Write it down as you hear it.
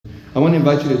I want to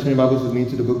invite you to turn your Bibles with me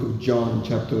to the book of John,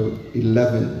 chapter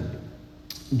 11.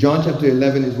 John chapter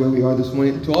 11 is where we are this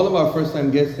morning. To all of our first-time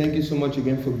guests, thank you so much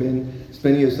again for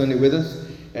spending your Sunday with us.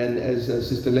 And as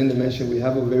Sister Linda mentioned, we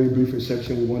have a very brief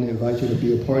reception we want to invite you to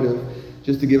be a part of,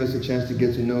 just to give us a chance to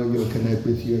get to know you and connect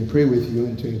with you and pray with you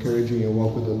and to encourage you in your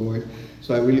walk with the Lord.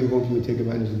 So I really hope you would take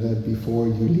advantage of that before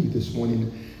you leave this morning.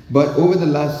 But over the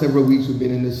last several weeks, we've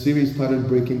been in a series titled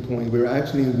Breaking Point. We're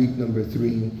actually in week number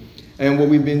 3. And what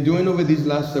we've been doing over these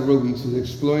last several weeks is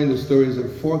exploring the stories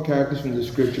of 4 characters from the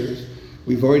scriptures.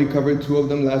 We've already covered 2 of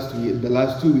them the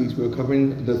last 2 weeks. We're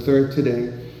covering the 3rd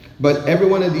today. But every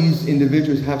one of these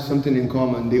individuals have something in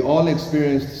common. They all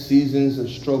experienced seasons of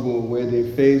struggle where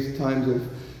they faced times of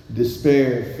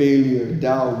despair, failure,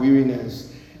 doubt,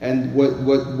 weariness. And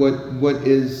what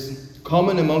is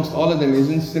common amongst all of them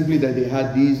isn't simply that they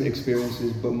had these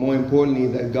experiences, but more importantly,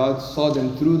 that God saw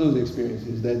them through those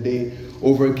experiences, that they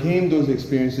overcame those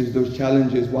experiences, those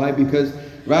challenges. Why? Because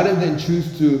rather than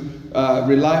choose to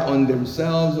rely on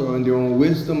themselves or on their own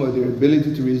wisdom or their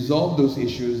ability to resolve those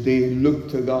issues, they looked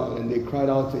to God and they cried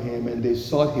out to Him and they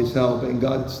sought His help, and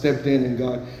God stepped in and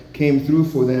God came through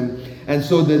for them. And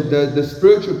so the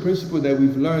spiritual principle that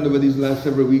we've learned over these last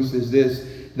several weeks is this,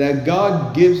 that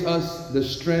God gives us the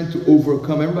strength to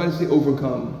overcome. Everybody say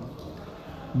overcome.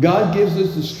 God gives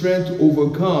us the strength to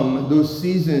overcome those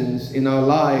seasons in our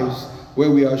lives where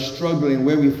we are struggling,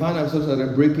 where we find ourselves at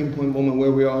a breaking point moment,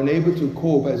 where we are unable to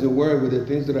cope, as it were, with the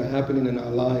things that are happening in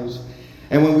our lives.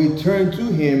 And when we turn to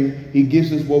Him, He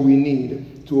gives us what we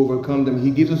need to overcome them.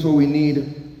 He gives us what we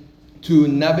need to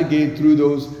navigate through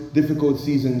those difficult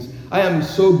seasons. I am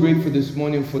so grateful this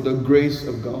morning for the grace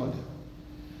of God.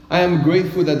 I am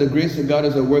grateful that the grace of God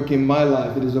is at work in my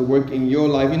life. It is at work in your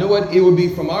life. You know what? It would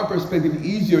be, from our perspective,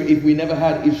 easier if we never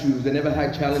had issues, and never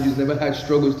had challenges, never had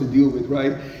struggles to deal with,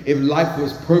 right? If life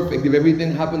was perfect, if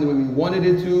everything happened the way we wanted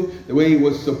it to, the way it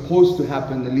was supposed to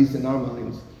happen, at least in our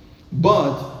minds.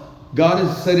 But God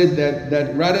has said it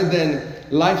that rather than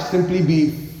life simply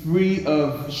be free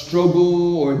of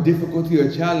struggle or difficulty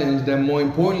or challenge, that more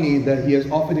importantly, that He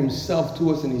has offered Himself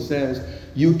to us, and He says,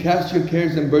 you cast your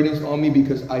cares and burdens on me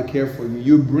because I care for you.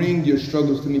 You bring your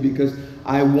struggles to me because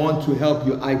I want to help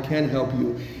you. I can help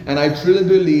you. And I truly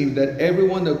believe that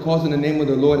everyone that calls in the name of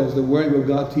the Lord, as the word of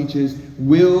God teaches,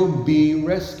 will be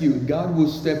rescued. God will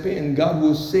step in. God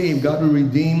will save. God will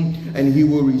redeem, and He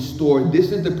will restore.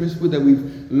 This is the principle that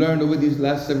we've learned over these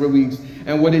last several weeks.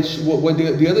 And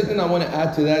the other thing I want to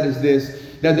add to that is this,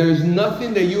 that there is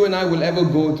nothing that you and I will ever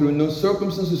go through, no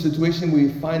circumstance or situation we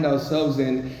find ourselves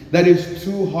in, that is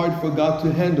too hard for God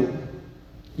to handle.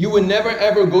 You will never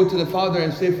ever go to the Father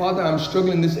and say, Father, I'm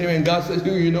struggling in this area, and God says,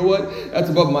 you know what? That's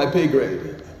above my pay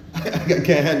grade. I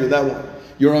can't handle that one.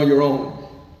 You're on your own.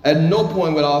 At no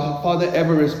point will our Father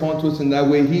ever respond to us in that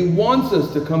way. He wants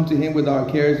us to come to Him with our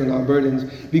cares and our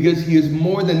burdens, because He is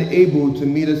more than able to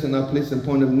meet us in our place and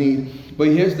point of need. But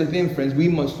here's the thing, friends, we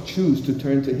must choose to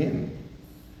turn to Him.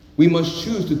 We must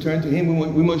choose to turn to Him.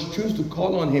 We must choose to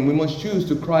call on Him. We must choose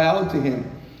to cry out to Him.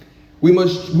 We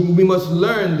must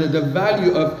learn the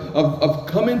value of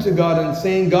coming to God and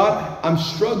saying, God, I'm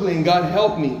struggling. God,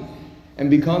 help me. And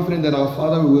be confident that our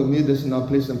Father will meet us in our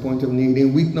place and point of need.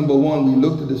 In week number 1, we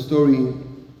looked at the story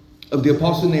of the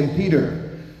apostle named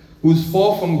Peter, whose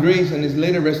fall from grace and his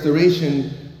later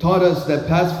restoration taught us that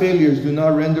past failures do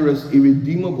not render us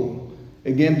irredeemable.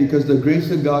 Again, because the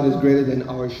grace of God is greater than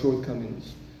our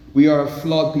shortcomings. We are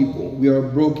flawed people. We are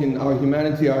broken. Our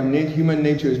humanity, our human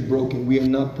nature is broken. We are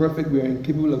not perfect. We are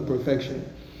incapable of perfection.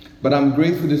 But I'm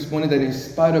grateful this morning that in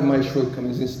spite of my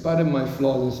shortcomings, in spite of my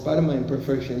flaws, in spite of my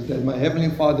imperfections, that my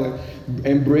Heavenly Father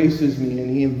embraces me and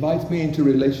He invites me into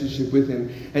relationship with Him.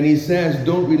 And He says,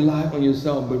 don't rely on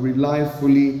yourself, but rely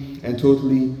fully and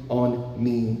totally on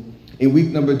me. In week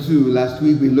number 2, last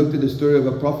week, we looked at the story of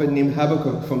a prophet named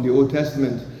Habakkuk from the Old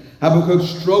Testament. Habakkuk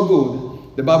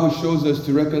struggled, the Bible shows us,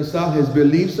 to reconcile his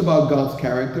beliefs about God's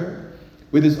character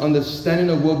with his understanding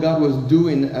of what God was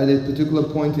doing at a particular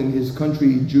point in his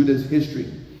country, Judah's history.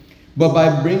 But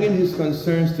by bringing his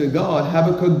concerns to God,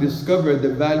 Habakkuk discovered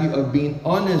the value of being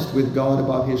honest with God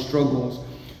about his struggles,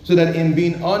 so that in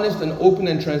being honest and open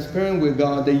and transparent with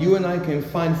God, that you and I can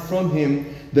find from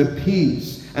Him the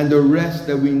peace and the rest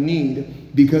that we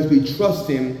need, because we trust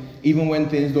Him even when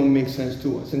things don't make sense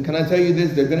to us. And can I tell you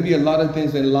this? There are going to be a lot of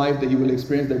things in life that you will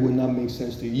experience that will not make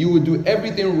sense to you. You will do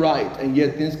everything right, and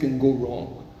yet things can go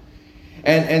wrong.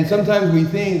 And sometimes we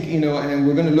think, and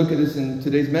we're going to look at this in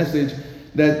today's message,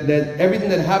 that everything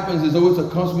that happens is always a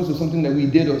consequence of something that we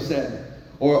did or said,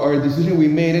 or a decision we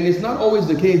made. And it's not always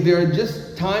the case. There are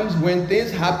just times when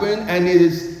things happen, and it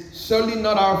is certainly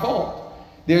not our fault.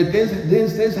 There are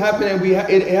things happen, and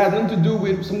it had nothing to do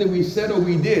with something we said or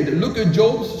we did. Look at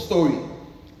Job's story.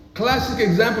 Classic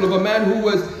example of a man who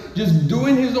was just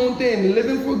doing his own thing,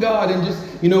 living for God, and just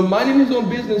minding his own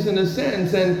business in a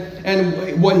sense.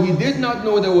 And what he did not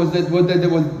know there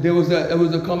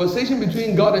was a conversation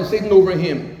between God and Satan over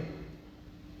him.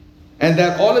 And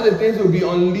that all of the things would be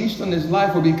unleashed on his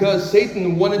life were because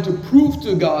Satan wanted to prove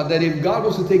to God that if God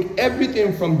was to take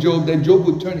everything from Job, that Job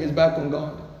would turn his back on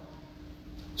God.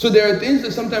 So there are things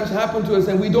that sometimes happen to us,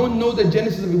 and we don't know the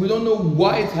genesis of it. We don't know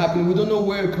why it's happening. We don't know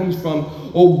where it comes from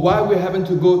or why we're having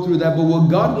to go through that. But what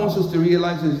God wants us to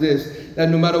realize is this, that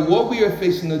no matter what we are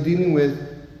facing or dealing with,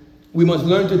 we must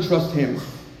learn to trust Him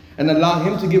and allow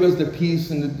Him to give us the peace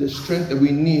and the strength that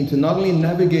we need to not only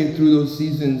navigate through those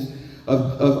seasons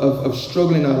of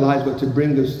struggle in our lives, but to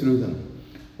bring us through them.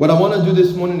 What I want to do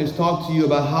this morning is talk to you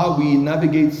about how we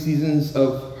navigate seasons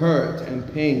of hurt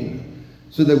and pain,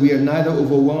 so that we are neither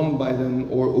overwhelmed by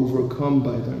them or overcome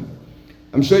by them.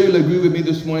 I'm sure you'll agree with me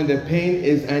this morning that pain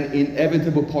is an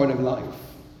inevitable part of life.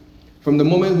 From the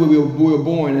moment we were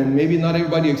born, and maybe not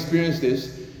everybody experienced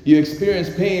this, you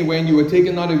experienced pain when you were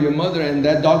taken out of your mother and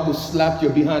that doctor slapped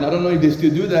your behind. I don't know if they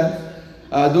still do that.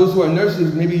 Those who are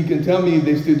nurses, maybe you can tell me if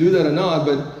they still do that or not,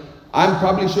 but I'm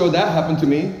probably sure that happened to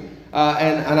me.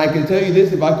 And I can tell you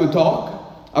this, if I could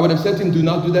talk, I would have said to him, do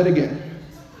not do that again.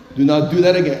 Do not do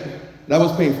that again. That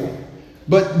was painful.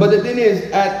 But the thing is,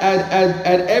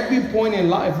 at every point in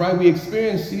life, right, we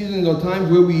experience seasons or times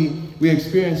where we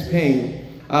experience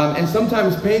pain. And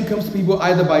sometimes pain comes to people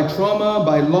either by trauma,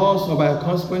 by loss, or by a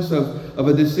consequence of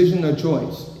a decision or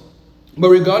choice. But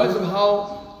regardless of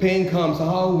how pain comes,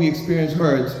 how we experience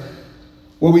hurt,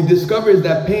 what we discover is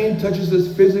that pain touches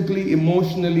us physically,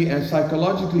 emotionally, and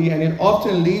psychologically, and it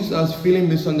often leaves us feeling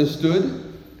misunderstood.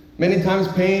 Many times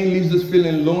pain leaves us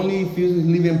feeling lonely, feels us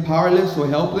leaving powerless or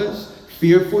helpless,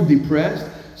 fearful, depressed,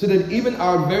 so that even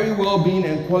our very well-being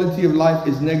and quality of life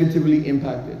is negatively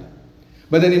impacted.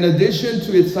 But then in addition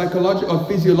to its psychological or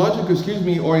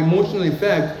physiological, or emotional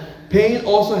effect, pain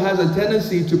also has a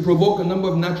tendency to provoke a number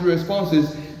of natural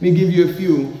responses. Let me give you a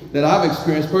few that I've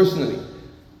experienced personally.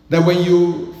 That when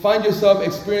you find yourself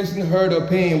experiencing hurt or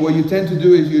pain, what you tend to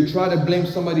do is you try to blame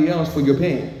somebody else for your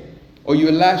pain. Or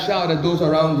you lash out at those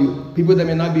around you, people that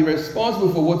may not be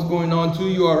responsible for what's going on to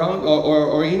you around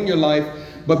or in your life,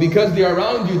 but because they're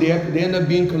around you, they end up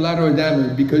being collateral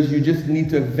damage because you just need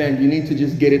to vent, you need to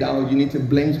just get it out, you need to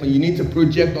blame somebody, you need to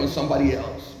project on somebody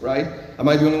else, right? Am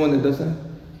I the only one that does that?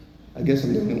 I guess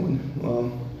I'm the only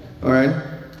one. All right.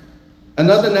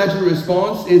 Another natural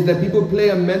response is that people play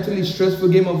a mentally stressful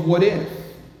game of what if.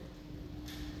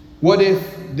 What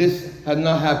if this had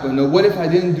not happened? Or what if I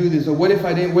didn't do this? Or what if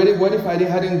I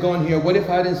hadn't gone here? What if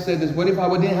I hadn't said this? What if I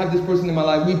didn't have this person in my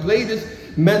life? We play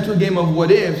this mental game of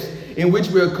what ifs in which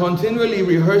we are continually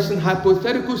rehearsing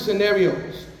hypothetical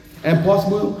scenarios and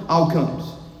possible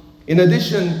outcomes. In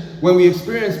addition, when we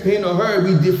experience pain or hurt,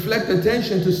 we deflect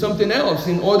attention to something else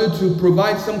in order to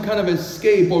provide some kind of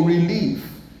escape or relief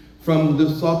from the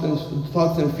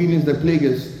thoughts and feelings that plague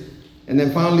us. And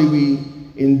then finally,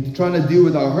 in trying to deal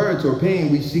with our hurts or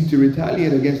pain, we seek to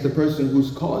retaliate against the person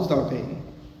who's caused our pain.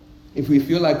 If we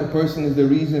feel like a person is the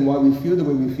reason why we feel the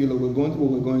way we feel or we're going through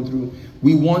what we're going through,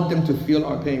 we want them to feel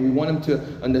our pain. We want them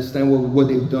to understand what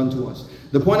they've done to us.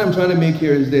 The point I'm trying to make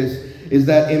here is this, is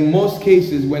that in most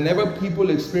cases, whenever people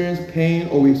experience pain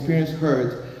or we experience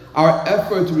hurt, our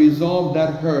effort to resolve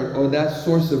that hurt or that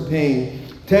source of pain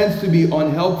tends to be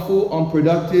unhelpful,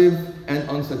 unproductive, and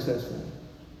unsuccessful.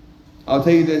 I'll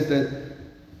tell you this, that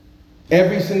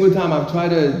every single time I've tried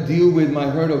to deal with my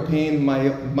hurt or pain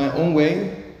my own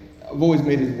way, I've always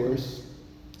made it worse.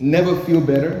 Never feel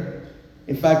better.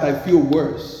 In fact, I feel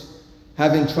worse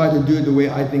having tried to do it the way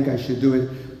I think I should do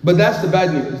it. But that's the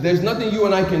bad news. There's nothing you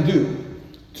and I can do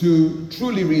to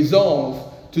truly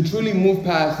resolve, to truly move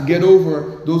past, get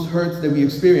over those hurts that we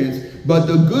experience. But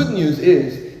the good news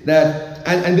is that,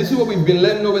 and this is what we've been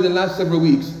learning over the last several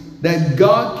weeks, that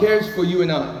God cares for you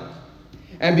and I.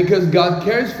 And because God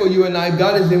cares for you and I,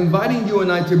 God is inviting you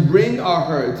and I to bring our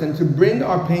hurts and to bring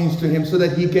our pains to Him so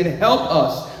that He can help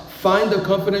us find the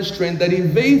confident strength that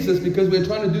evades us because we're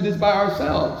trying to do this by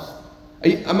ourselves.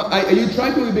 Are you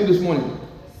tracking with me this morning?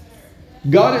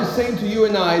 God is saying to you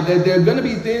and I that there are going to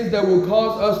be things that will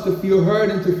cause us to feel hurt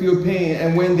and to feel pain.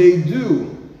 And when they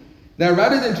do, that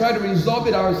rather than try to resolve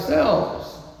it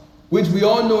ourselves, which we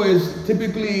all know is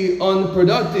typically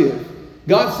unproductive,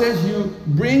 God says you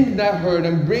bring that hurt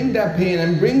and bring that pain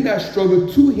and bring that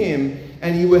struggle to Him,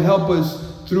 and He will help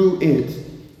us through it.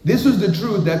 This was the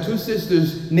truth that two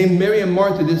sisters named Mary and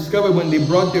Martha discovered when they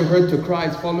brought their hurt to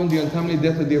Christ following the untimely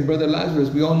death of their brother Lazarus.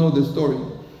 We all know the story.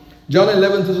 John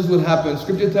 11 tells us what happened.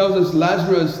 Scripture tells us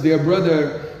Lazarus, their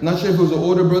brother, not sure if it was an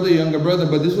older brother, younger brother,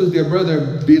 but this was their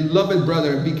brother, beloved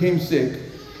brother, became sick.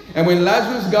 And when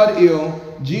Lazarus got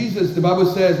ill, Jesus, the Bible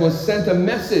says, was sent a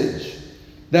message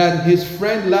that his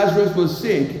friend Lazarus was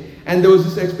sick. And there was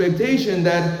this expectation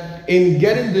that in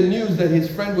getting the news that his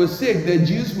friend was sick, that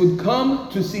Jesus would come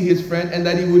to see his friend and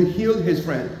that he would heal his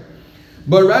friend.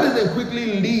 But rather than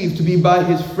quickly leave to be by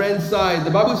his friend's side,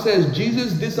 the Bible says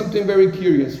Jesus did something very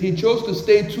curious. He chose to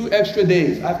stay 2 extra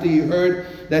days after he heard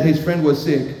that his friend was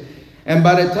sick. And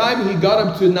by the time he got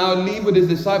up to now leave with his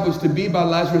disciples to be by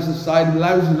Lazarus' side,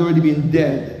 Lazarus had already been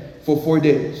dead for 4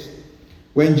 days.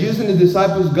 When Jesus and his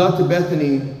disciples got to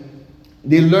Bethany,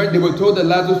 they were told that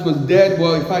Lazarus was dead.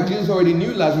 Well, in fact, Jesus already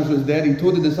knew Lazarus was dead. He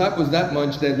told the disciples that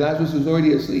much, that Lazarus was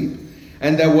already asleep.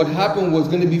 And that what happened was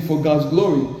going to be for God's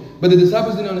glory. But the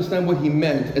disciples didn't understand what he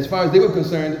meant. As far as they were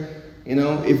concerned,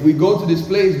 if we go to this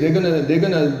place, they're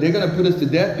gonna put us to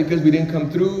death because we didn't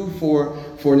come through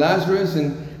for Lazarus,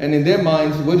 and in their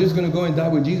minds, we're just gonna go and die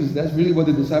with Jesus. That's really what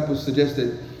the disciples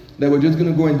suggested, that we're just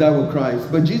gonna go and die with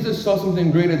Christ. But Jesus saw something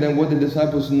greater than what the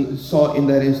disciples saw in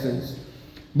that instance.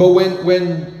 But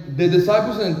when the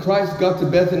disciples and Christ got to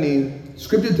Bethany,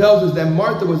 Scripture tells us that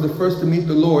Martha was the first to meet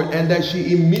the Lord, and that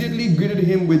she immediately greeted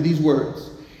him with these words: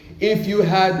 "If you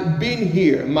had been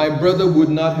here, my brother would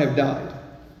not have died."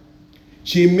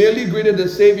 She merely greeted the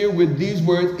Savior with these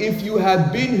words: "If you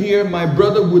had been here, my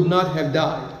brother would not have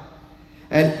died."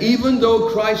 And even though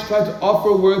Christ tried to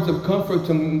offer words of comfort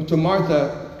to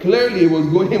Martha, clearly it was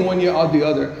going in one ear out the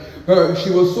other.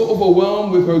 She was so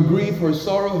overwhelmed with her grief, her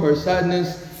sorrow, her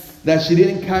sadness, that she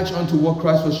didn't catch on to what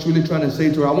Christ was truly trying to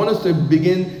say to her. I want us to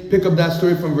pick up that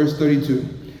story from verse 32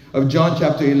 of John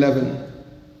chapter 11.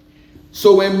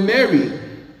 "So when Mary,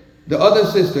 the other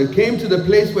sister, came to the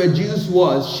place where Jesus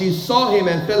was, she saw him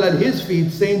and fell at his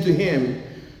feet, saying to him,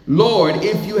 'Lord,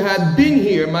 if you had been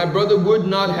here, my brother would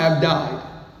not have died.'"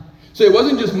 So it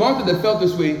wasn't just Martha that felt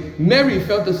this way. Mary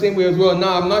felt the same way as well.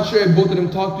 Now, I'm not sure if both of them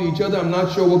talked to each other. I'm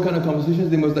not sure what kind of conversations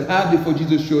they must have had before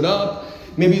Jesus showed up.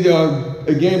 Maybe they are,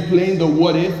 again, playing the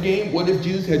what-if game. What if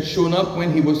Jesus had shown up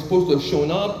when he was supposed to have shown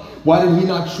up? Why did he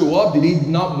not show up? Did he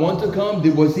not want to come?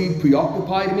 Was he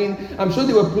preoccupied? I mean, I'm sure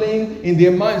they were playing in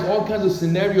their minds all kinds of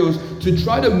scenarios to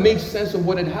try to make sense of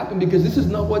what had happened, because this is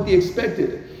not what they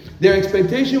expected. Their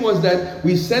expectation was that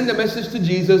we send a message to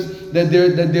Jesus that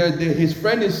his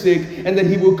friend is sick and that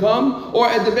he will come, or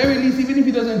at the very least, even if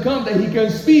he doesn't come, that he can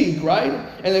speak, right?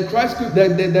 And that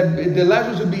that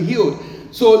Lazarus would be healed.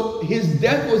 So his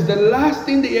death was the last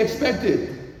thing they expected.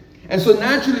 And so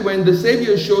naturally, when the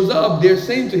Savior shows up, they're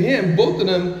saying to him, both of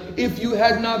them, if you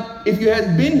had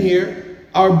been here,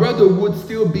 our brother would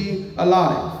still be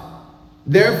alive.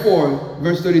 Therefore,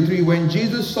 verse 33, when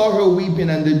Jesus saw her weeping,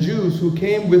 and the Jews who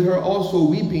came with her also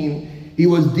weeping, he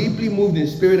was deeply moved in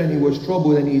spirit, and he was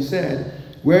troubled, and he said,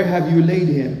 "Where have you laid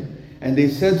him?" And they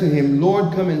said to him,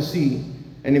 "Lord, come and see."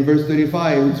 And in verse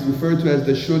 35, it's referred to as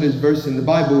the shortest verse in the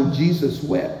Bible, Jesus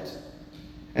wept.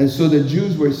 And so the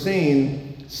Jews were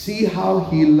saying, "See how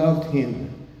he loved him."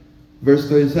 Verse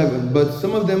 37, but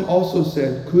some of them also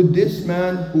said, "Could this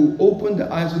man who opened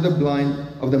the eyes of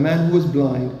the man who was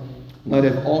blind, not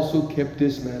have also kept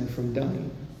this man from dying?"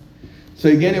 So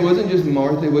again, it wasn't just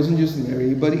Martha, it wasn't just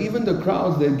Mary, but even the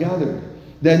crowds that gathered,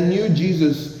 that knew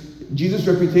Jesus'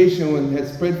 reputation had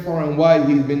spread far and wide.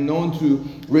 He'd been known to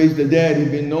raise the dead.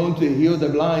 He'd been known to heal the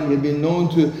blind. He'd been known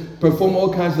to perform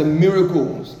all kinds of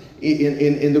miracles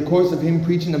in the course of him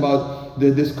preaching about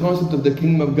this concept of the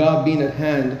kingdom of God being at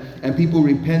hand and people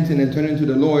repenting and turning to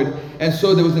the Lord. And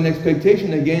so there was an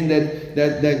expectation again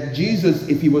that Jesus,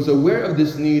 if he was aware of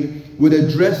this need, would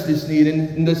address this need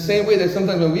in the same way that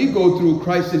sometimes when we go through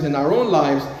crisis in our own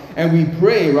lives, and we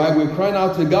pray, right? We're crying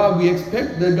out to God. We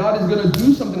expect that God is going to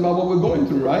do something about what we're going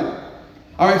through, right?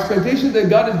 Our expectation that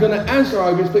God is going to answer.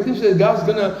 Our expectation that God is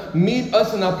going to meet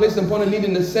us in our place and point of need,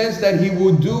 in the sense that he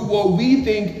will do what we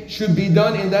think should be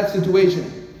done in that situation.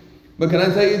 But can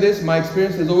I tell you this? My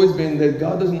experience has always been that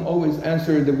God doesn't always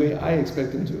answer the way I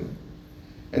expect him to.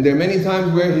 And there are many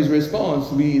times where his response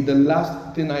will be the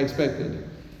last thing I expected.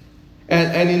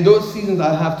 And in those seasons,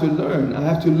 I have to learn. I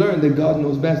have to learn that God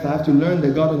knows best. I have to learn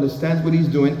that God understands what he's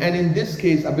doing. And in this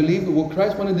case, I believe that what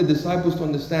Christ wanted the disciples to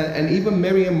understand, and even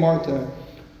Mary and Martha,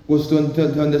 was to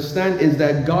understand, is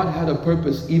that God had a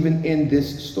purpose even in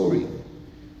this story.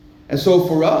 And so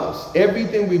for us,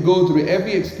 everything we go through,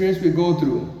 every experience we go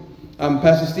through,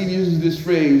 Pastor Steve uses this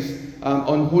phrase,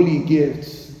 unholy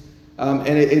gifts. And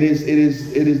it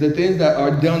is the things that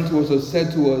are done to us or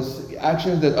said to us,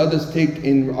 actions that others take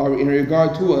in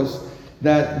regard to us,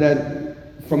 that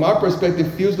from our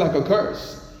perspective feels like a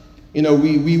curse. You know,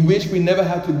 we wish we never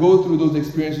had to go through those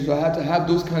experiences or had to have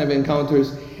those kind of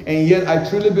encounters. And yet I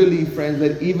truly believe, friends,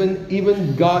 that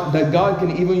even God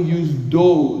can even use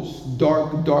those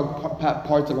dark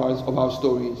parts of our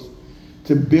stories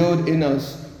to build in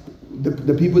us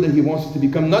the people that He wants us to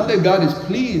become. Not that God is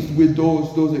pleased with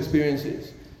those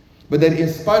experiences, but that in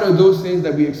spite of those things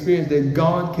that we experience, that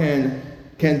God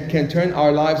can turn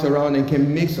our lives around and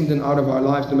can make something out of our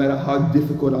lives, no matter how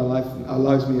difficult our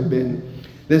lives may have been.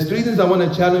 There's 3 things I want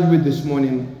to challenge with this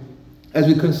morning as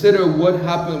we consider what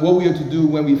we are to do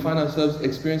when we find ourselves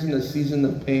experiencing a season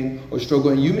of pain or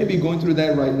struggle. And you may be going through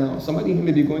that right now. Somebody here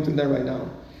may be going through that right now,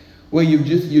 where you're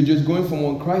just going from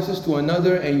one crisis to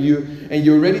another, and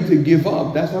you're ready to give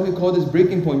up. That's why we call this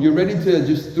breaking point. You're ready to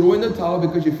just throw in the towel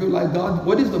because you feel like, God,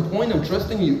 what is the point of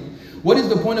trusting you? What is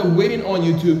the point of waiting on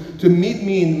you to meet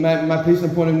me in my place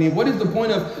and point of need? What is the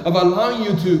point of allowing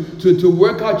you to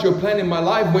work out your plan in my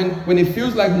life when it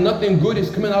feels like nothing good is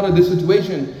coming out of this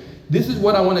situation? This is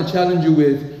what I want to challenge you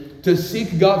with, to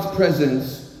seek God's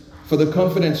presence for the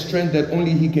confident strength that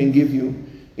only He can give you.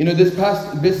 You know, this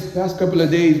past couple of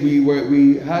days,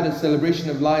 we had a celebration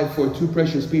of life for 2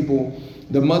 precious people.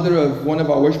 The mother of one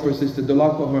of our worshipers, Sister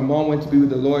Dolako, her mom went to be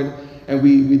with the Lord. And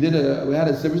we had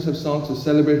a service of songs to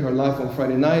celebrate her life on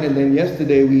Friday night, and then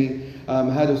yesterday we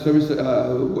had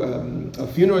a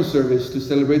funeral service to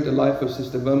celebrate the life of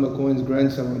Sister Velma Cohen's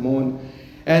grandson Ramon.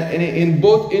 And in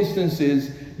both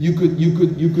instances, you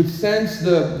could sense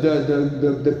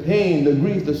the pain, the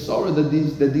grief, the sorrow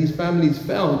that these families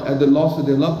felt at the loss of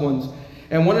their loved ones.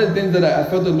 And one of the things that I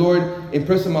felt the Lord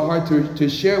impress on my heart to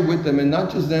share with them, and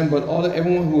not just them, but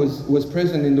everyone who was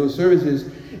present in those services,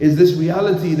 is this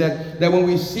reality that when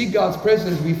we seek God's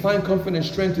presence, we find comfort and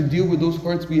strength to deal with those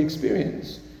hurts we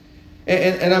experience.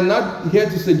 And I'm not here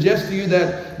to suggest to you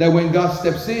that when God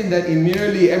steps in, that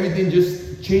immediately everything just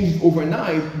changed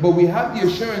overnight, but we have the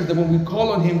assurance that when we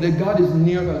call on Him, that God is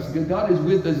near us, that God is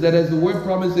with us, that as the word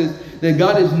promises, that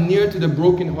God is near to the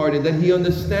brokenhearted, that He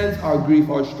understands our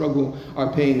grief, our struggle,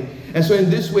 our pain. And so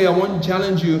in this way, I want to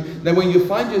challenge you that when you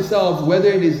find yourself, whether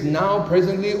it is now,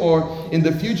 presently, or in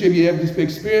the future, if you have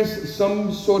experienced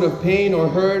some sort of pain or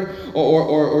hurt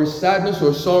or sadness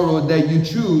or sorrow, that you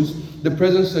choose the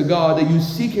presence of God, that you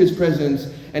seek His presence,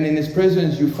 and in His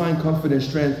presence you find comfort and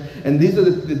strength. And these are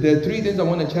the 3 things I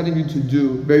want to challenge you to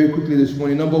do very quickly this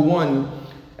morning. Number 1,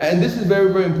 and this is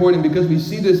very, very important because we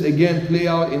see this again play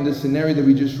out in the scenario that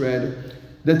we just read.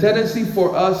 The tendency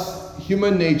for us,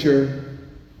 human nature,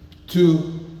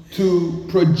 to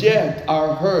project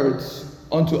our hurts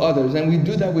onto others. And we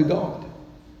do that with God.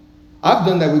 I've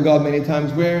done that with God many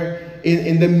times, where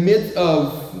in the midst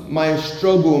of my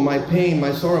struggle, my pain,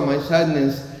 my sorrow, my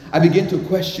sadness, I begin to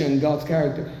question God's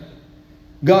character.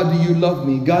 God, do you love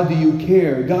me? God, do you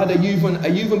care? God, are you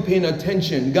even paying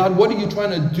attention? God, what are you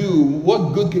trying to do?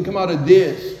 What good can come out of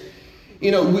this?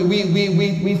 You know,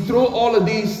 we throw all of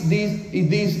these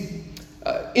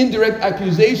indirect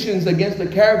accusations against the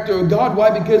character of God.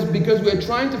 Why? Because we're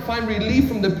trying to find relief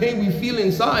from the pain we feel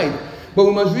inside. But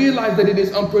we must realize that it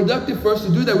is unproductive for us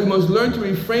to do that. We must learn to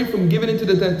refrain from giving into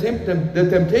the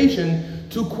temptation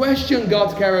to question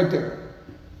God's character.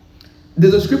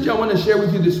 There's a scripture I want to share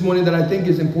with you this morning that I think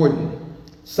is important.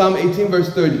 Psalm 18 verse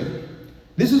 30.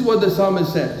 This is what the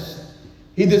psalmist says.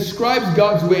 He describes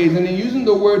God's ways, and in using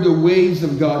the word the ways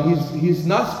of God, he's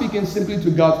not speaking simply to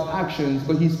God's actions,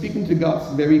 but he's speaking to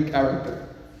God's very character.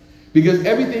 Because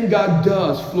everything God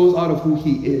does flows out of who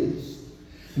He is.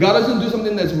 God doesn't do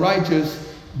something that's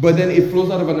righteous, but then it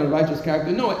flows out of an unrighteous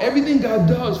character. No, everything God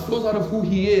does flows out of who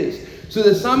He is. So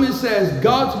the psalmist says,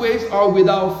 God's ways are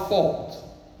without fault.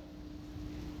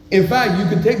 In fact, you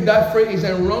could take that phrase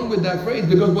and run with that phrase,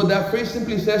 because what that phrase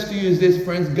simply says to you is this,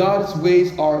 friends: God's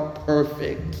ways are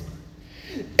perfect.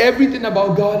 Everything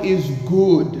about God is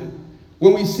good.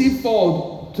 When we see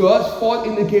fault, to us, fault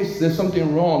indicates there's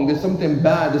something wrong, there's something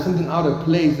bad, there's something out of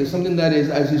place, there's something that is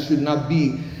as it should not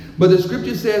be. But the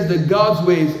scripture says that God's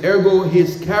ways, ergo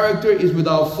His character, is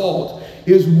without fault.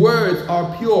 His words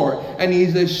are pure, and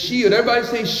He's a shield. Everybody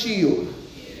say shield.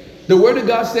 The Word of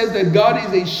God says that God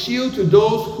is a shield to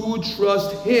those who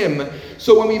trust Him.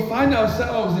 So when we find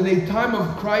ourselves in a time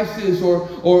of crisis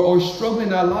or struggle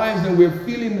in our lives, and we're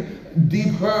feeling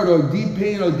deep hurt or deep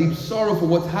pain or deep sorrow for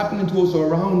what's happening to us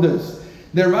around us,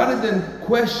 then rather than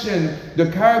question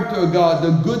the character of God,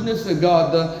 the goodness of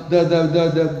God,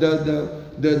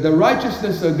 the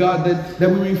righteousness of God, that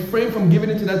we refrain from giving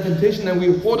into that temptation, and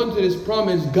we hold on to this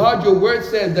promise. God, your word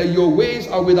says that your ways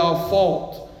are without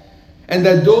fault. And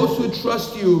that those who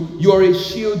trust you, you are a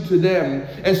shield to them.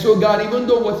 And so God, even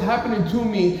though what's happening to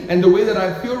me and the way that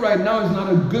I feel right now is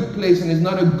not a good place and is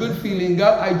not a good feeling,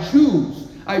 God, I choose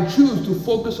to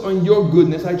focus on your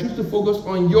goodness. I choose to focus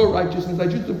on your righteousness. I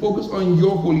choose to focus on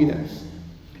your holiness.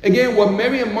 Again, what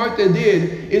Mary and Martha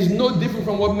did is no different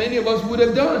from what many of us would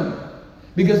have done.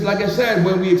 Because like I said,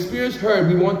 when we experience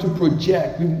hurt, we want to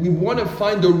project. We want to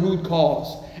find the root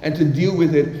cause and to deal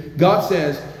with it. God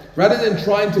says, rather than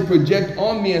trying to project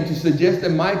on me and to suggest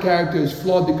that my character is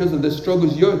flawed because of the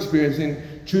struggles you're experiencing,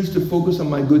 choose to focus on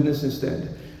my goodness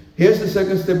instead. Here's the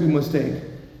second step we must take.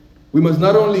 We must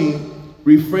not only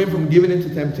refrain from giving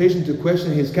into temptation to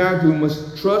question his character, we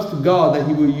must trust God that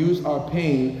he will use our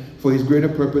pain for his greater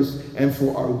purpose and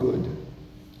for our good.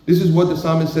 This is what the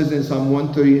psalmist says in Psalm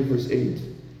 138 verse 8.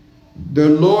 The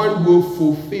Lord will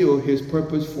fulfill his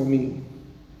purpose for me.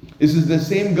 This is the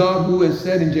same God who has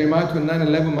said in Jeremiah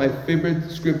 29:11, my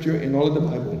favorite scripture in all of the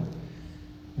Bible.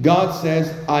 God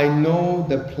says, I know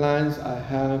the plans I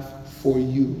have for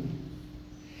you.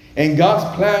 And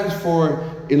God's plans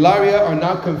for Ilaria are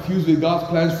not confused with God's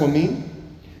plans for me.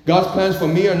 God's plans for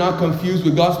me are not confused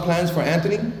with God's plans for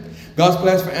Anthony. God's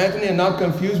plans for Anthony are not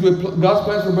confused with God's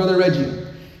plans for Brother Reggie.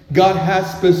 God has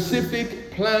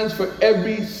specific plans for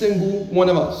every single one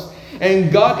of us.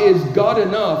 And God is God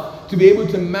enough to be able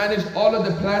to manage all of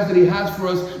the plans that he has for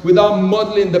us without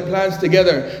muddling the plans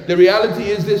together. The reality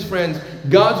is this, friends.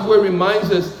 God's word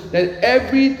reminds us that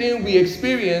everything we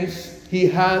experience, he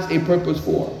has a purpose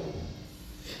for.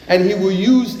 And he will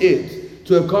use it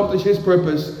to accomplish his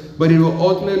purpose, but it will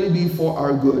ultimately be for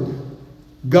our good.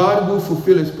 God will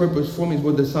fulfill his purpose for me, is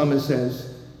what the psalmist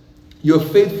says. Your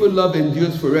faithful love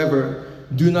endures forever.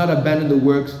 Do not abandon the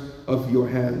works of your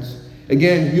hands.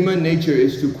 Again, human nature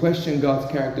is to question God's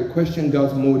character, question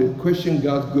God's motive, question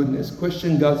God's goodness,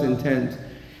 question God's intent.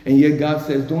 And yet God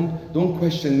says, don't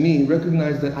question me.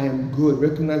 Recognize that I am good.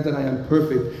 Recognize that I am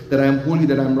perfect, that I am holy,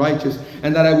 that I am righteous,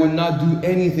 and that I will not do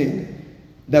anything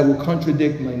that will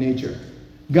contradict my nature.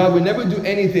 God will never do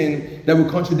anything that will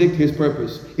contradict his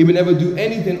purpose. He will never do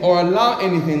anything or allow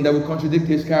anything that will contradict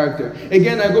his character.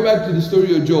 Again, I go back to the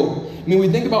story of Job. I mean, we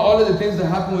think about all of the things that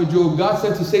happened with Job. God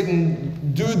said to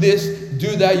Satan, do this,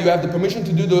 do that. You have the permission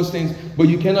to do those things, but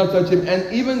you cannot touch him. And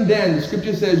even then, the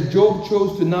scripture says Job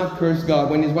chose to not curse God.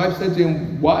 When his wife said to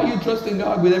him, why are you trusting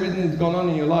God with everything that's gone on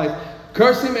in your life?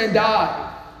 Curse him and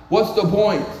die. What's the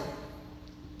point?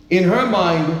 In her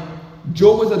mind,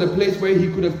 Job was at a place where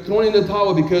he could have thrown in the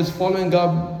towel because following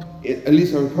God, at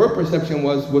least her perception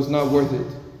was not worth it.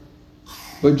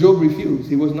 But Job refused.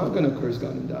 He was not going to curse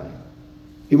God and die.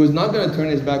 He was not going to turn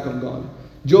his back on God.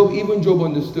 Even Job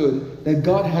understood that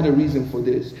God had a reason for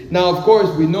this. Now, of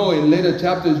course, we know in later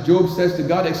chapters, Job says to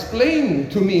God, explain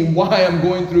to me why I'm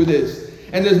going through this.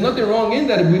 And there's nothing wrong in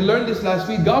that. We learned this last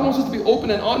week. God wants us to be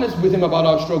open and honest with him about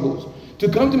our struggles. To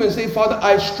come to him and say, Father,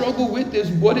 I struggle with this.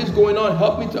 What is going on?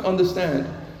 Help me to understand.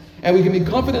 And we can be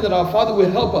confident that our Father will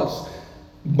help us.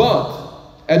 But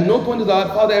at no point does our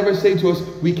Father ever say to us,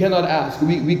 we cannot ask.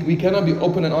 We cannot be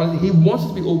open and honest. He wants us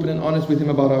to be open and honest with him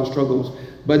about our struggles.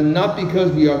 But not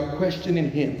because we are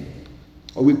questioning him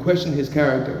or we question his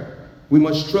character. We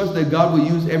must trust that God will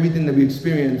use everything that we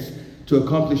experience to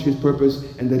accomplish his purpose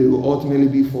and that it will ultimately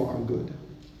be for our good.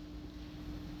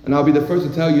 And I'll be the first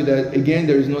to tell you that, again,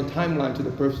 there is no timeline to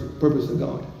the purpose of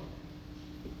God.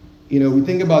 You know, we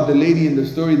think about the lady in the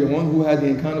story, the one who had the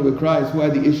encounter with Christ, who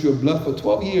had the issue of blood for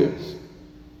 12 years.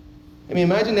 I mean,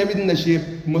 imagine everything that she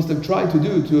must have tried to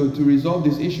do to resolve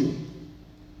this issue.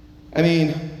 I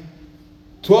mean,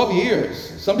 12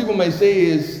 years. Some people might say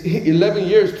is 11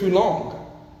 years too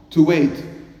long to wait.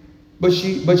 But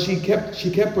she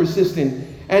kept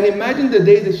persisting. And imagine the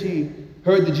day that she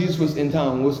heard that Jesus was in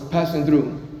town, was passing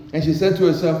through. And she said to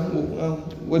herself, well,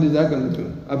 what is that going to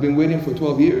do? I've been waiting for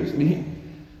 12 years.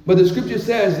 But the scripture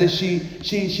says that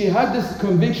she had this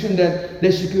conviction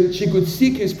that she could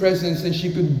seek his presence and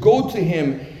she could go to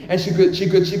him and she could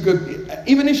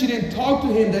even if she didn't talk to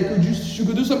him, she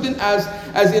could do something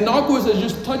as innocuous as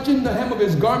just touching the hem of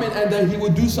his garment and that he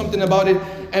would do something about it.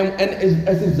 And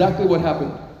that's exactly what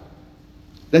happened.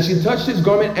 That she touched his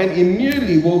garment and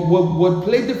immediately what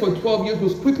plagued her for 12 years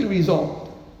was quickly resolved.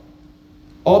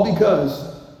 All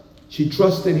because she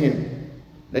trusted him,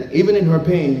 that even in her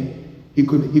pain, he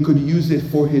could use it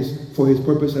for his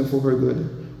purpose and for her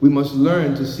good. We must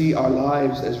learn to see our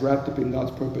lives as wrapped up in God's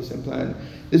purpose and plan.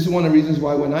 This is one of the reasons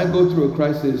why when I go through a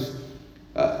crisis,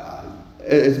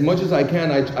 as much as I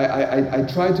can, I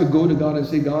try to go to God and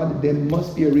say, God, there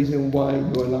must be a reason why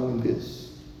you're allowing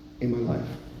this in my life.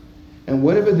 And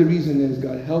whatever the reason is,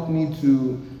 God, help me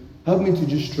to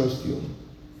just trust you.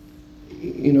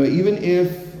 even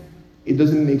if it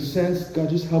doesn't make sense, God,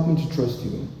 just help me to trust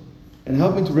you. And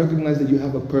help me to recognize that you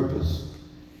have a purpose.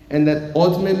 And that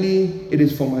ultimately it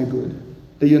is for my good.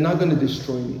 That you're not going to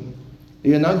destroy me. That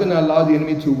you're not going to allow the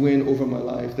enemy to win over my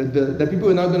life. That people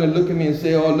are not going to look at me and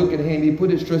say, oh, look at him. He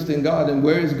put his trust in God. And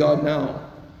where is God now?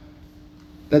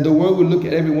 That the world will look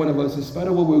at every one of us in spite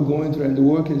of what we're going through. And the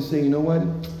world can say, you know what?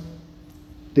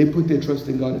 They put their trust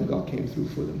in God and God came through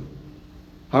for them.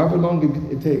 However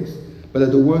long it takes. But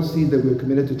that the world sees that we're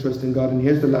committed to trusting God. And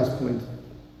here's the last point.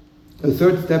 The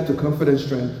third step to comfort and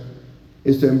strength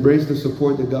is to embrace the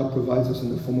support that God provides us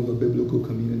in the form of a biblical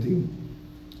community.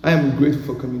 I am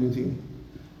grateful for community.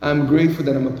 I'm grateful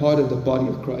that I'm a part of the body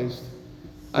of Christ.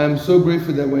 I am so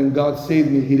grateful that when God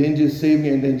saved me, He didn't just save me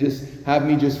and then just have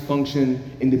me just function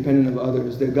independent of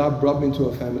others. That God brought me into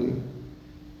a family.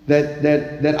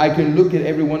 That I can look at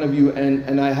every one of you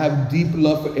and I have deep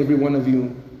love for every one of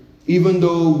you. Even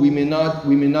though we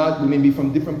may be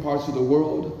from different parts of the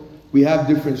world. We have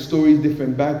different stories,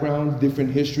 different backgrounds,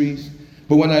 different histories.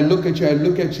 But when I look at you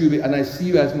and I see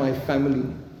you as my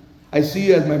family. I see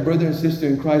you as my brother and sister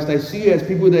in Christ. I see you as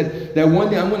people that one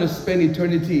day I'm going to spend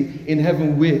eternity in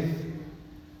heaven with.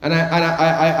 And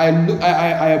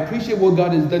I appreciate what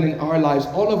God has done in our lives,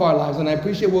 all of our lives. And I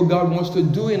appreciate what God wants to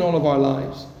do in all of our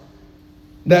lives.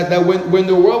 That when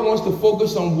the world wants to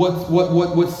focus on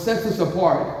what sets us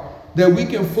apart, that we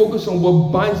can focus on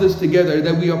what binds us together,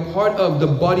 that we are part of the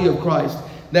body of Christ.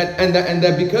 That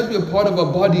because we are part of a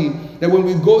body, that when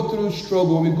we go through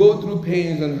struggle, when we go through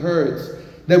pains and hurts,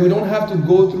 that we don't have to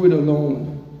go through it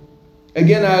alone.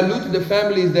 Again, I allude to the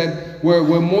families that were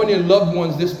mourning loved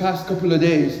ones this past couple of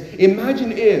days.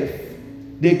 Imagine if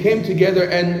they came together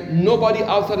and nobody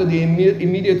outside of the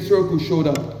immediate circle showed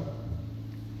up.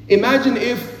 Imagine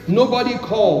if nobody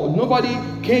called, nobody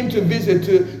came to visit,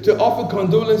 to offer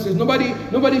condolences, nobody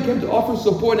came to offer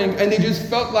support, and they just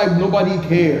felt like nobody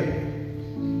cared.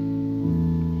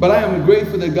 But I am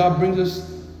grateful that God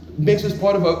makes us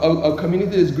part of a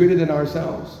community that is greater than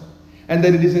ourselves. And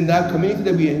that it is in that community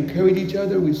that we encourage each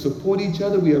other, we support each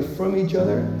other, we affirm each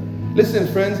other. Listen,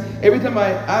 friends, every time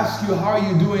I ask you, how are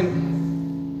you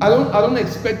doing? I don't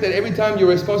expect that every time your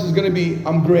response is going to be,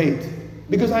 I'm great.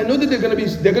 Because I know that there are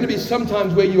going to be some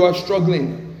times where you are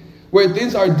struggling, where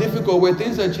things are difficult, where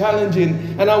things are challenging.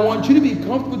 And I want you to be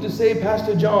comfortable to say,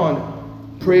 Pastor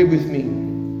John, pray with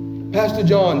me. Pastor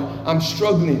John, I'm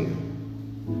struggling.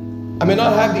 I may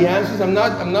not have the answers. I'm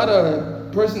not a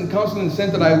person counseling in the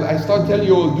sense that I start telling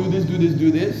you, oh, do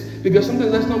this. Because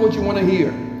sometimes that's not what you want to hear.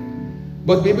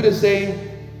 But be able to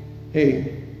say,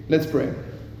 hey, let's pray.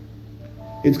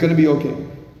 It's going to be okay.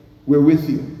 We're with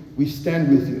you. We stand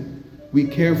with you. We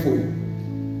care for you.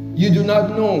 You do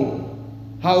not know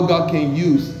how God can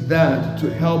use that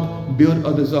to help build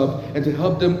others up and to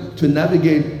help them to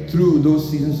navigate through those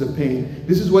seasons of pain.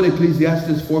 This is what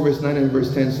Ecclesiastes 4 verse 9 and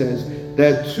verse 10 says.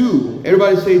 That two,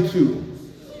 everybody say two.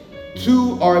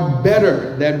 Two are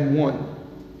better than one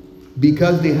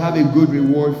because they have a good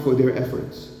reward for their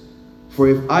efforts. For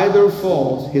if either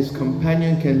falls, his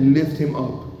companion can lift him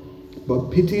up.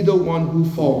 But pity the one who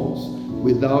falls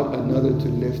without another to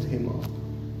lift him up.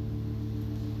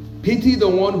 Pity the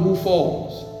one who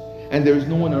falls and there is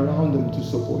no one around them to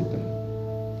support them.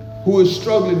 Who is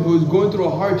struggling, who is going through a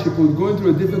hardship, who is going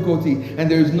through a difficulty, and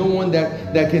there is no one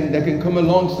that can come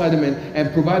alongside them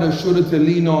and provide a shoulder to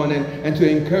lean on and to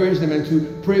encourage them and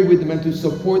to pray with them and to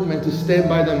support them and to stand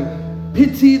by them.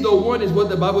 Pity the one is what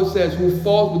the Bible says, who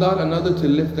falls without another to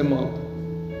lift them up.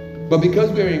 But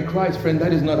because we are in Christ, friend,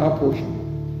 that is not our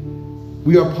portion.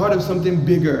 We are part of something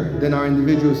bigger than our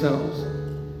individual selves.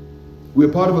 We are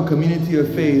part of a community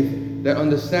of faith that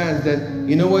understands that,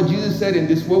 you know what, Jesus said, in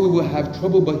this world we will have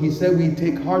trouble, but He said we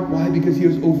take heart. Why? Because He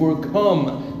has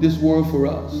overcome this world for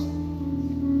us.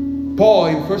 Paul,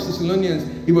 in 1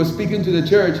 Thessalonians, he was speaking to the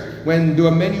church when there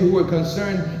were many who were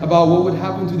concerned about what would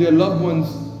happen to their loved ones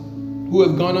who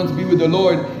have gone on to be with the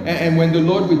Lord. And when the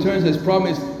Lord returns as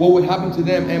promised, what would happen to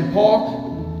them? And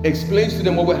Paul explains to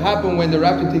them what would happen when the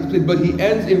rapture takes place. But he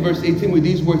ends in verse 18 with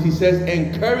these words. He says,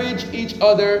 encourage each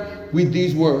other with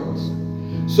these words.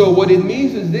 So what it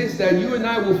means is this, that you and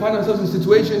I will find ourselves in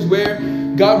situations where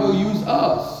God will use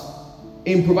us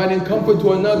in providing comfort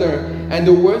to another. And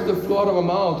the words that flow out of our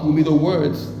mouth will be the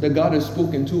words that God has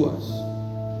spoken to us.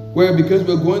 Where because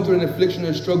we're going through an affliction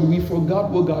or struggle, we forgot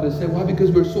what God has said. Why?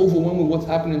 Because we're so overwhelmed with what's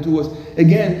happening to us.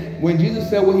 Again, when Jesus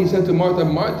said what He said to Martha,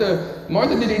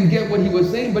 Martha didn't get what He was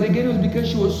saying. But again, it was because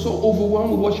she was so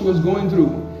overwhelmed with what she was going through.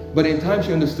 But in time,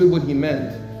 she understood what He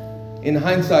meant. In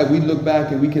hindsight, we look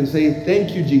back and we can say,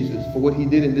 thank you, Jesus, for what He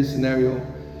did in this scenario.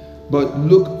 But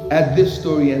look at this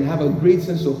story and have a great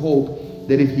sense of hope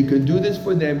that if he could do this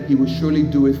for them, he will surely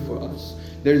do it for us.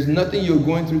 There is nothing you're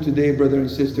going through today, brother and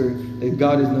sister, that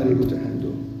God is not able to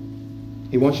handle.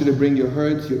 He wants you to bring your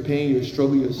hurts, your pain, your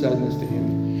struggle, your sadness to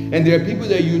him. And there are people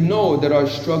that you know that are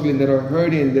struggling, that are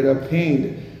hurting, that are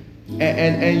pained.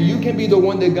 And you can be the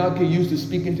one that God can use to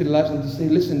speak into their lives and to say,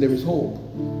 listen, there is hope.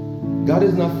 God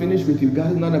is not finished with you. God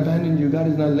has not abandoned you. God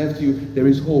has not left you. There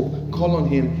is hope. Call on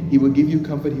him. He will give you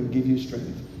comfort. He will give you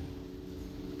strength.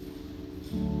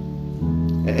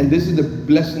 And this is the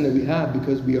blessing that we have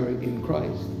because we are in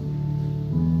Christ.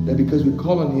 That because we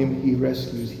call on him, he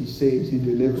rescues, he saves, he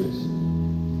delivers.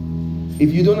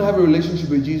 If you don't have a relationship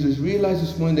with Jesus, realize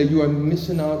this morning that you are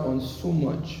missing out on so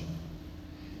much.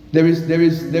 There is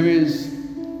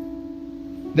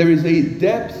a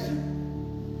depth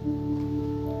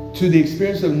to the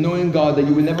experience of knowing God that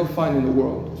you will never find in the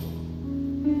world.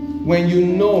 When you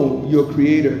know your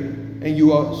Creator and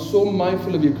you are so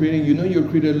mindful of your Creator, you know your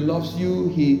Creator loves you,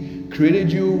 he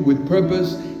created you with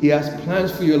purpose, he has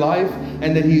plans for your life,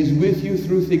 and that he is with you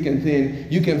through thick and thin,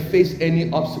 you can face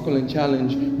any obstacle and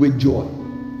challenge with joy.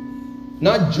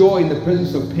 Not joy in the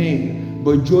presence of pain,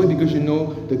 but joy because you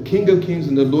know the King of Kings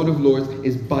and the Lord of Lords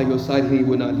is by your side and he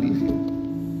will not leave you.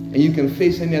 And you can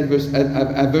face any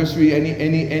adversary,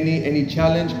 any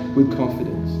challenge with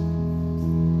confidence.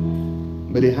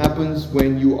 But it happens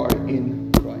when you are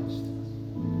in Christ.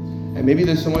 And maybe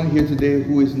there's someone here today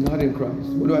who is not in Christ.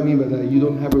 What do I mean by that? You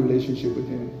don't have a relationship with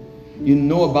him. You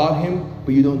know about him,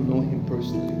 but you don't know him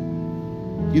personally.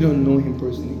 You don't know him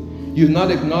personally. You've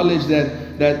not acknowledged that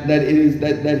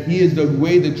he is the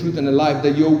way, the truth, and the life.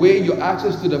 That your way, your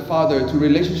access to the Father, to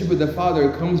relationship with the Father,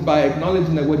 comes by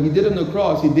acknowledging that what he did on the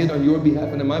cross, he did on your behalf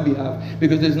and on my behalf.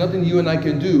 Because there's nothing you and I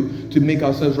can do to make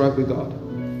ourselves right with God.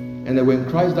 And that when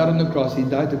Christ died on the cross, he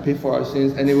died to pay for our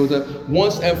sins. And it was a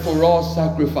once and for all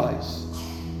sacrifice.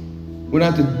 We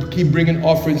don't have to keep bringing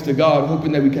offerings to God,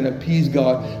 hoping that we can appease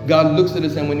God. God looks at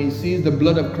us, and when he sees the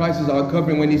blood of Christ as our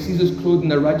covering, when he sees us clothed in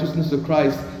the righteousness of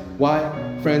Christ, why,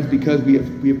 friends? Because we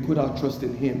have put our trust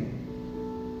in him.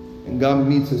 And God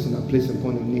meets us in our place and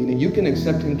point of need. And you can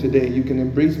accept him today. You can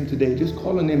embrace him today. Just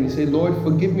call on him and say, Lord,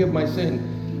 forgive me of my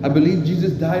sin. I believe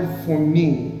Jesus died for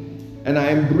me. And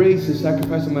I embrace his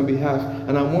sacrifice on my behalf.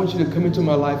 And I want you to come into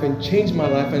my life and change my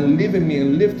life and live in me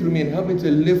and live through me and help me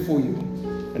to live for you.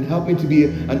 And help me to be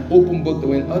an open book that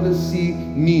when others see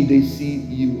me, they see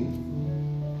you.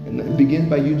 And it begins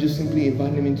by you just simply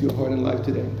inviting him into your heart and life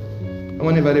today. I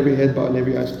want to invite every head bowed and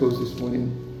every eyes closed this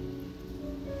morning.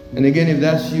 And again, if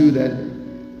that's you that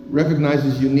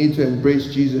recognizes you need to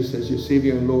embrace Jesus as your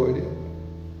Savior and Lord,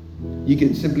 you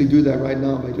can simply do that right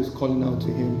now by just calling out to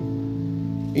him.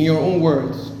 In your own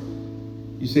words,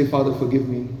 you say, Father, forgive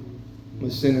me. I'm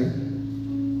a sinner.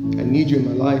 I need you in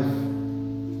my life.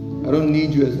 I don't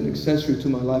need you as an accessory to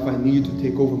my life. I need you to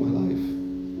take over my life.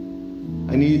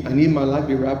 I need my life to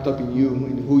be wrapped up in you,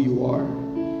 in who you are.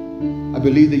 I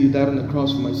believe that you died on the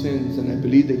cross for my sins, and I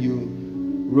believe that you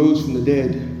rose from the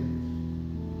dead,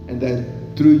 and that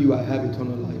through you I have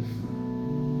eternal life.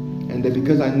 And that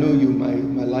because I know you,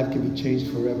 my life can be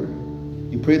changed forever.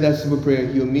 You pray that simple prayer,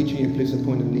 he'll meet you in your place and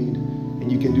point of need,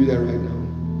 and you can do that right now.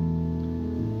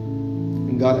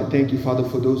 And God, I thank you, Father,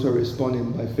 for those who are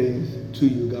responding by faith to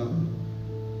you, God,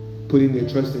 putting their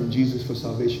trust in Jesus for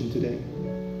salvation today.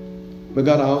 But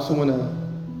God, I also want to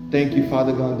thank you,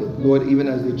 Father God, that, Lord, even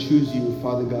as they choose you,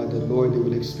 Father God, that, Lord, they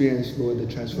will experience, Lord, the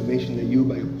transformation that you,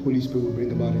 by your Holy Spirit, will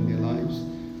bring about in their lives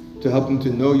to help them to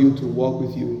know you, to walk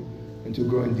with you, and to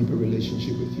grow in deeper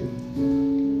relationship with you.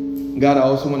 God, I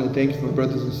also want to thank you for my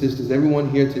brothers and sisters, everyone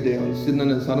here today, sitting on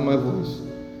the sound of my voice,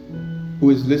 who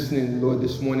is listening, Lord,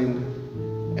 this morning,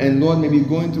 and, Lord, maybe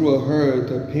going through a hurt,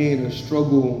 a pain, a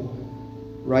struggle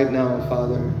right now,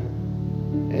 Father.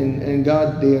 And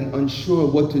God, they are unsure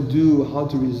of what to do, how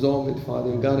to resolve it,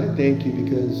 Father. And God, I thank you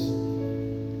because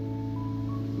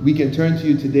we can turn to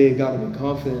you today, God, and be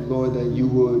confident, Lord, that you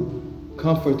would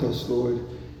comfort us, Lord.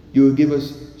 You would give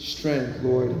us strength,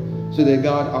 Lord, so that,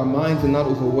 God, our minds are not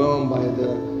overwhelmed by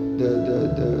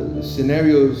the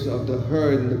scenarios of the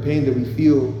hurt and the pain that we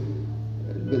feel.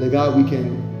 But that, God, we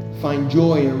can find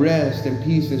joy and rest and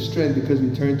peace and strength because we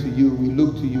turn to you, we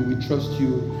look to you, we trust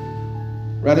you.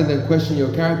 Rather than question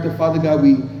your character, Father God,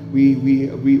 we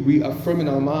affirm in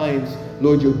our minds,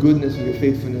 Lord, your goodness and your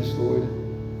faithfulness, Lord.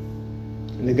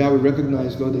 And that, God, we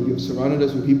recognize, Lord, that you have surrounded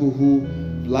us with people who,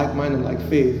 like mind and like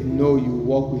faith, know you,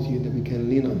 walk with you, and that we can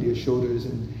lean on their shoulders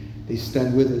and they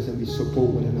stand with us and we support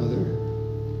one another.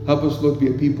 Help us, Lord, to be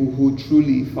a people who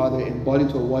truly, Father, embody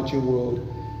to a watching world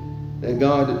that,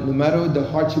 God, no matter the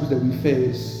hardships that we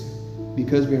face,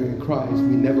 because we are in Christ,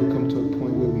 we never come to a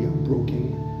point where we are broken.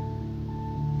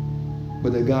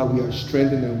 but that God, we are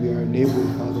strengthened and we are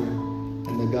enabled, Father,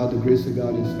 and that God, the grace of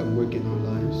God is at work in our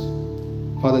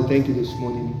lives. Father, thank you this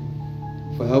morning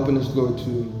for helping us, Lord,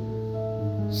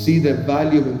 to see the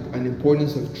value and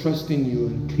importance of trusting you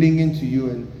and clinging to you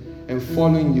and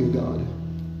following you, God,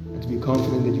 and to be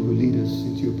confident that you will lead us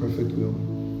into your perfect will.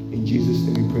 In Jesus'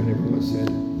 name we pray, and everyone said,